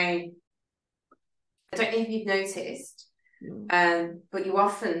would say, I don't know if you've noticed, but you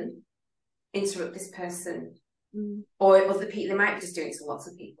often interrupt this person or other people. They might be just doing it to lots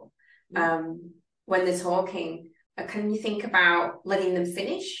of people when they're talking. Can you think about letting them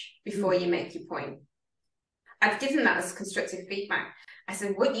finish before you make your point? I've given that as constructive feedback. I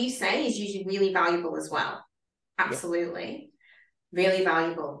said, what you say is usually really valuable as well. Absolutely. Really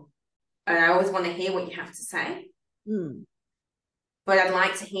valuable. And I always want to hear what you have to say. But I'd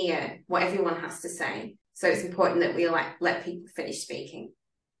like to hear what everyone has to say. So it's important that we let people finish speaking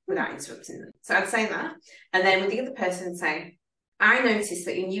without interrupting them. So I'd say that. And then with the other person say, I noticed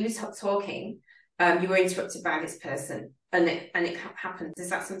that when you were talking, you were interrupted by this person and it happens. Is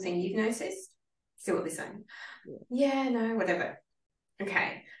that something you've noticed? See what they're saying. Yeah, no, whatever.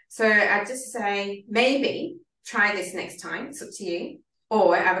 Okay. So I'd just say, maybe try this next time. It's up to you.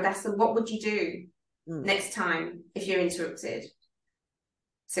 Or I would ask them, what would you do next time if you're interrupted?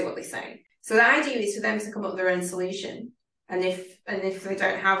 See what they say. So the idea is for them to come up with their own solution. And if they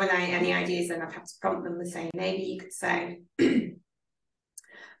don't have any ideas, then I'd have to prompt them the same. Maybe you could say,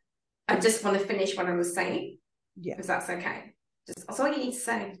 I just want to finish what I was saying. Yeah. Because that's okay. That's all you need to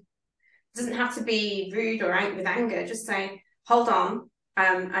say. It doesn't have to be rude or with anger. Just say, hold on.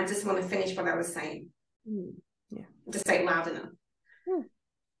 I just want to finish what I was saying. Yeah. Just say it loud enough.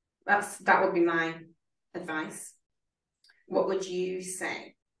 That would be my advice. What would you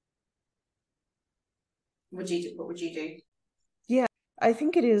say? What would you do? I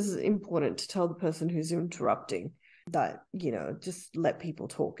think it is important to tell the person who's interrupting that, just let people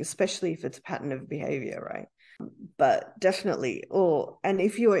talk, especially if it's a pattern of behavior, right? But definitely, and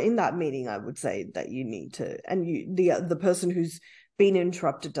if you're in that meeting, I would say that you need to, and the person who's been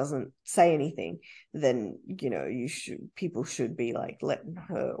interrupted doesn't say anything, then people should be like letting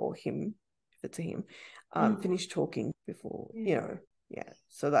her or him, if it's a him, finish talking before,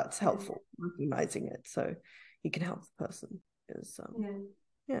 so that's helpful, recognizing it so you can help the person.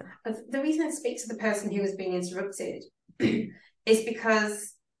 The reason I speak to the person who was being interrupted is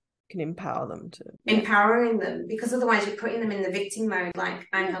because can empower them to empowering them, because otherwise you're putting them in the victim mode, like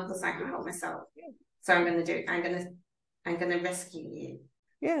I'm helpless, I can help myself, so I'm going to do it, I'm going to rescue you.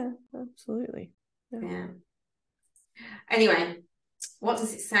 Yeah, absolutely. Anyway, what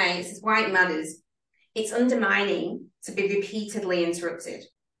does it say? It says why it matters. It's undermining to be repeatedly interrupted.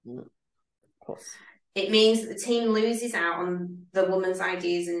 Of course. It means that the team loses out on the woman's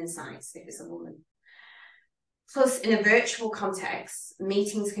ideas and insights if it's a woman. Plus, in a virtual context,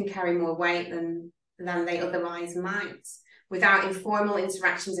 meetings can carry more weight than they otherwise might without informal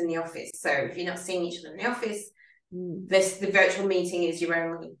interactions in the office. So if you're not seeing each other in the office, the virtual meeting is your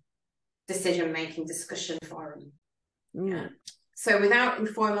only decision-making discussion forum. So without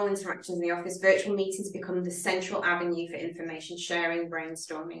informal interactions in the office, virtual meetings become the central avenue for information sharing,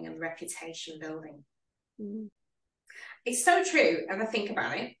 brainstorming, and reputation building. It's so true. If I think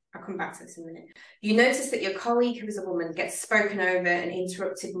about it, I'll come back to this in a minute. You notice that your colleague who is a woman gets spoken over and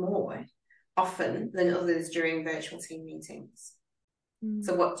interrupted more often than others during virtual team meetings.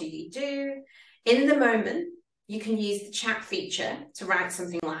 So what do? In the moment, you can use the chat feature to write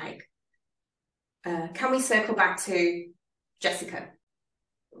something like, can we circle back to Jessica?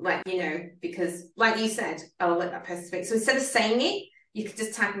 Because like you said, I'll let that person speak. So instead of saying it, you could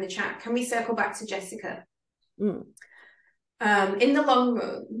just type in the chat, can we circle back to Jessica? In the long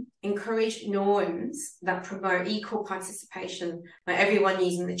run, encourage norms that promote equal participation by everyone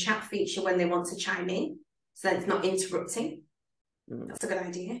using the chat feature when they want to chime in, so that it's not interrupting. That's a good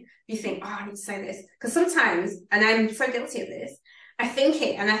idea. You think, I need to say this. Because sometimes, and I'm so guilty of this, I think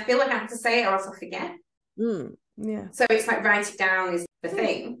it and I feel like I have to say it or else I'll forget. So it's like write it down is the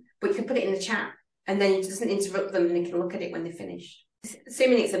thing, but you can put it in the chat and then it doesn't interrupt them and they can look at it when they're finished.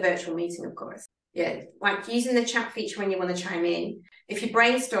 Assuming it's a virtual meeting, of course. Yeah, like using the chat feature when you want to chime in. If you're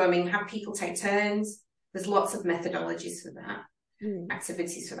brainstorming, have people take turns. There's lots of methodologies for that,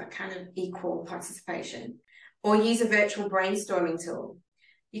 activities for that kind of equal participation. Or use a virtual brainstorming tool.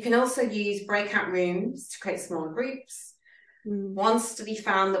 You can also use breakout rooms to create smaller groups. One study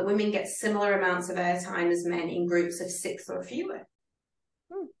found that women get similar amounts of airtime as men in groups of 6 or fewer.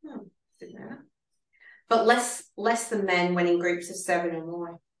 Didn't know that. But less than men when in groups of 7 or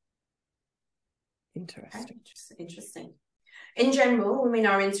more. Interesting. In general, women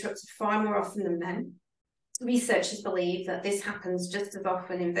are interrupted far more often than men. Researchers believe that this happens just as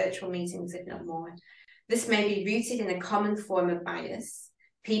often in virtual meetings, if not more. This may be rooted in a common form of bias.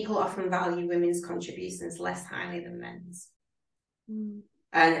 People often value women's contributions less highly than men's.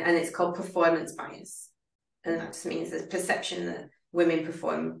 And it's called performance bias. And that just means there's perception that women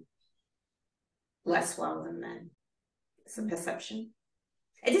perform less well than men. It's a perception.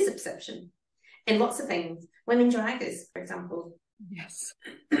 It is a perception. In lots of things. Women drivers, for example. Yes.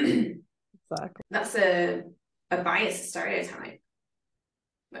 Exactly. That's a bias, a stereotype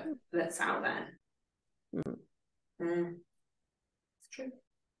that's out there. It's true.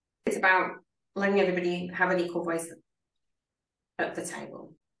 It's about letting everybody have an equal voice at the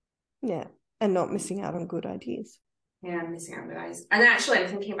table. Yeah, and not missing out on good ideas. Yeah, missing out on good ideas. And actually, I'm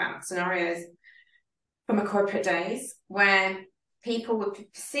thinking about scenarios from my corporate days where people would be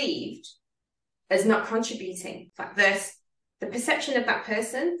perceived as not contributing. Like the perception of that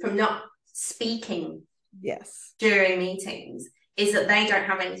person from not speaking during meetings is that they don't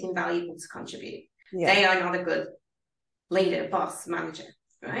have anything valuable to contribute. They are not a good leader, boss, manager,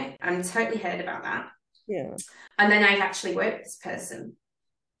 right? I'm totally heard about that. Yeah. And then I've actually worked with this person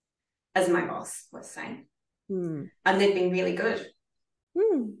as my boss, let's say. And they've been really good.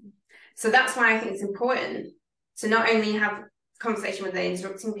 So that's why I think it's important to not only have conversation with the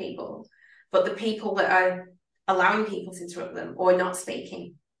interrupting people, but the people that are allowing people to interrupt them or not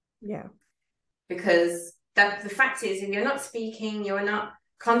speaking. Yeah. Because the fact is, if you're not speaking, you're not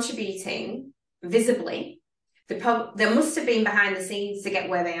contributing visibly, there must have been behind the scenes to get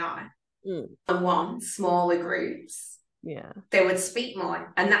where they are. And smaller groups, they would speak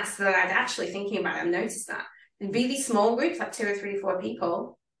more. And that's that I'd actually thinking about it. I've noticed that. In really small groups, like 2 or 3 or 4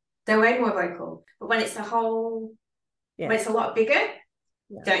 people, they're way more vocal. But when it's when it's a lot bigger,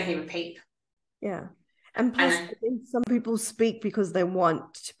 don't hear a peep. Yeah. And plus, I think some people speak because they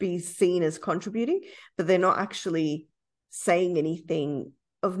want to be seen as contributing, but they're not actually saying anything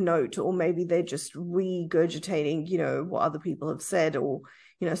of note, or maybe they're just regurgitating, you know, what other people have said, or,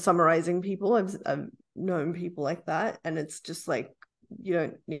 you know, summarizing people. I've known people like that, and it's just like, you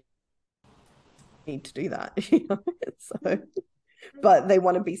don't need to do that, you know. So, but they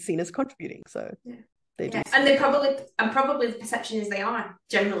want to be seen as contributing, so they do. And they probably the perception is they are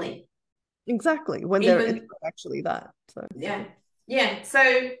generally. Exactly, when it's not actually that. So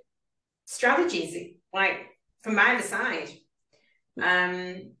so strategies, like from either side,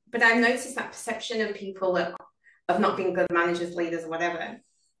 but I've noticed that perception of people that of not being good managers, leaders, or whatever,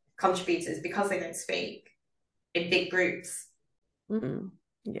 contributors, because they don't speak in big groups.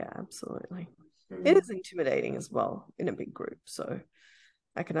 Yeah, absolutely. It is intimidating as well in a big group, so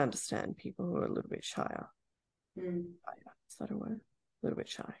I can understand people who are a little bit shyer. Is that a word? A little bit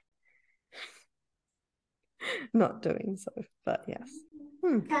shy. Not doing so, but yes.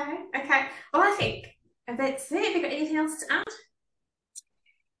 Okay. Well, I think that's it. Have you got anything else to add?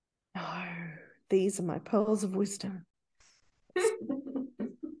 No, these are my pearls of wisdom.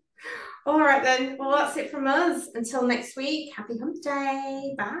 All right then. Well, that's it from us. Until next week. Happy Hump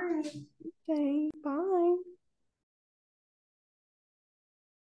Day. Bye. Okay.